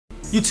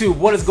YouTube,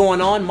 what is going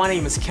on? My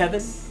name is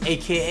Kevin,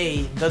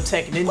 aka The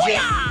Tech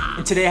Ninja,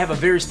 and today I have a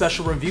very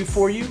special review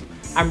for you.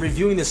 I'm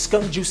reviewing the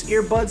Skunk Juice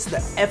earbuds, the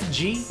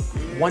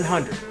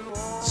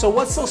FG100. So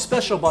what's so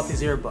special about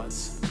these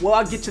earbuds? Well,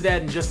 I'll get to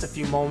that in just a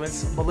few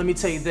moments, but let me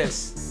tell you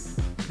this.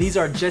 These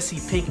are Jesse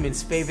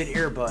Pinkman's favorite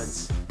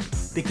earbuds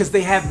because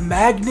they have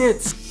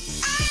magnets.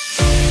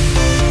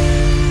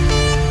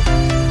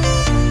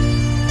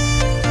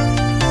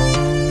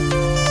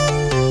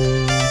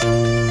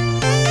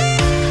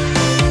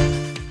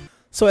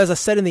 So as I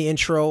said in the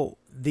intro,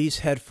 these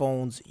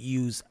headphones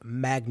use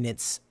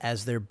magnets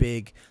as their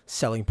big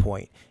selling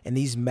point, and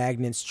these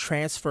magnets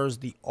transfers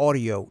the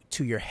audio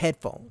to your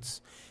headphones,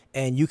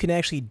 and you can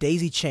actually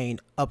daisy chain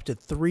up to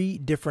 3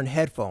 different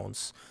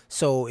headphones,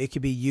 so it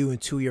could be you and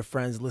 2 of your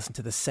friends listen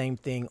to the same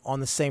thing on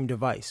the same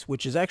device,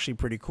 which is actually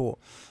pretty cool.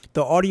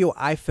 The audio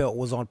I felt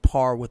was on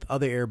par with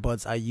other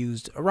earbuds I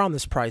used around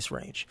this price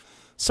range.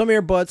 Some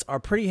earbuds are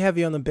pretty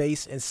heavy on the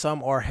bass and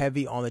some are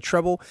heavy on the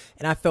treble,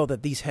 and I felt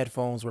that these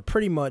headphones were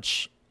pretty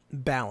much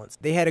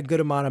balanced. They had a good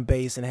amount of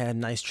bass and had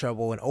nice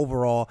treble and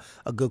overall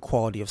a good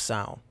quality of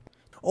sound.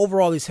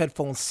 Overall, these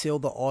headphones seal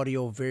the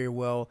audio very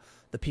well.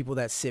 The people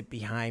that sit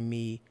behind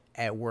me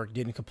at work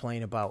didn't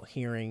complain about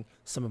hearing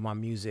some of my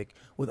music.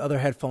 With other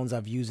headphones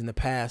I've used in the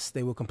past,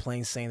 they will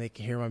complain saying they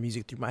can hear my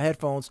music through my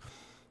headphones.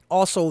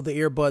 Also, the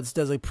earbuds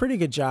does a pretty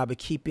good job of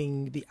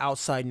keeping the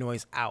outside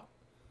noise out.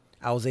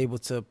 I was able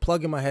to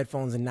plug in my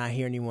headphones and not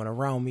hear anyone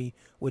around me,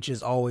 which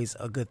is always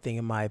a good thing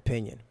in my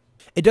opinion.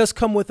 It does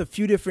come with a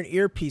few different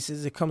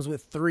earpieces. It comes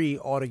with 3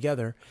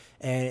 altogether,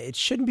 and it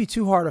shouldn't be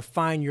too hard to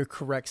find your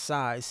correct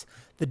size.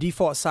 The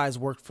default size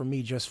worked for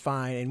me just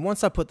fine, and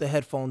once I put the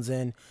headphones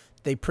in,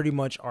 they pretty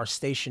much are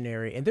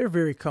stationary, and they're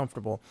very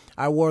comfortable.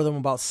 I wore them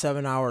about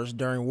 7 hours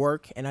during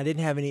work, and I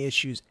didn't have any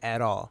issues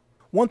at all.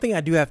 One thing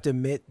I do have to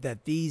admit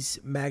that these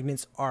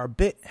magnets are a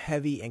bit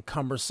heavy and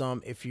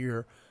cumbersome if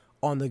you're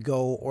on the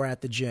go or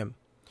at the gym.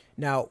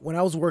 Now, when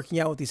I was working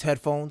out with these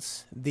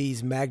headphones,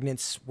 these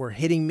magnets were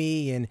hitting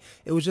me and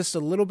it was just a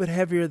little bit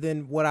heavier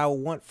than what I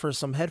would want for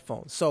some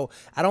headphones. So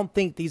I don't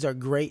think these are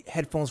great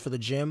headphones for the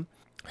gym.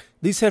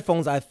 These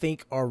headphones I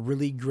think are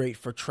really great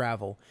for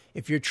travel.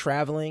 If you're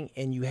traveling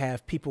and you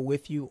have people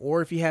with you,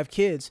 or if you have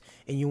kids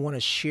and you want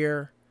to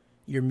share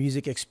your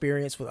music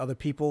experience with other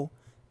people,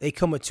 they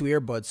come with 2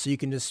 earbuds, so you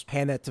can just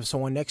hand that to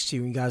someone next to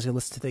you and you guys can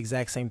listen to the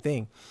exact same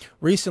thing.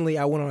 Recently,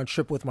 I went on a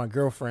trip with my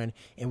girlfriend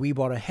and we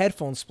bought a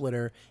headphone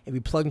splitter and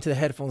we plugged into the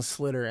headphone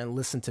splitter and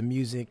listened to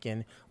music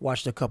and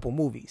watched a couple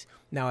movies.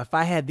 Now, if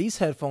I had these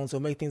headphones, it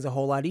would make things a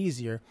whole lot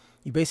easier.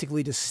 You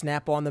basically just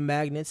snap on the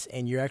magnets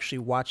and you're actually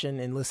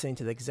watching and listening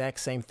to the exact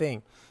same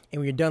thing.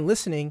 And when you're done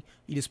listening,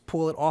 you just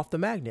pull it off the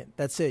magnet.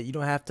 That's it. You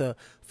don't have to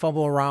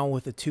fumble around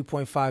with a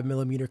 2.5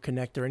 millimeter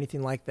connector or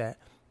anything like that.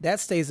 That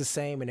stays the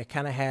same, and it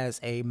kind of has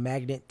a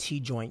magnet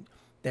T-joint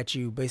that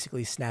you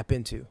basically snap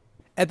into.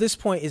 At this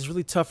point, it's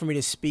really tough for me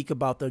to speak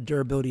about the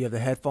durability of the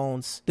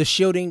headphones. The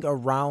shielding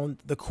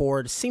around the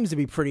cord seems to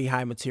be pretty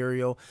high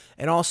material,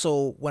 and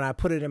also when I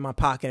put it in my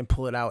pocket and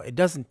pull it out, it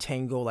doesn't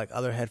tangle like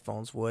other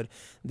headphones would.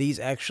 These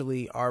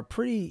actually are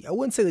pretty, I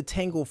wouldn't say they're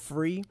tangle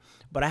free,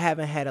 but I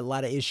haven't had a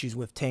lot of issues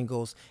with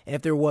tangles, and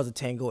if there was a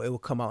tangle, it will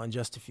come out in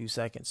just a few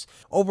seconds.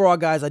 Overall,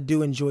 guys, I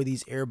do enjoy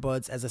these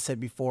earbuds. As I said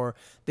before,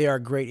 they are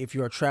great if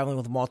you are traveling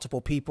with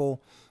multiple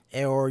people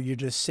or you're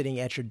just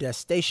sitting at your desk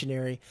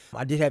stationary.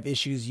 I did have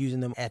issues using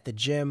them at the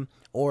gym,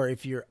 or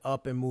if you're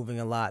up and moving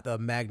a lot, the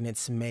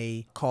magnets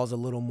may cause a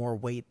little more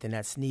weight than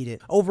that's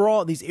needed.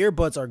 Overall, these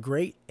earbuds are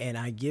great, and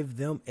I give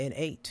them an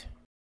 8.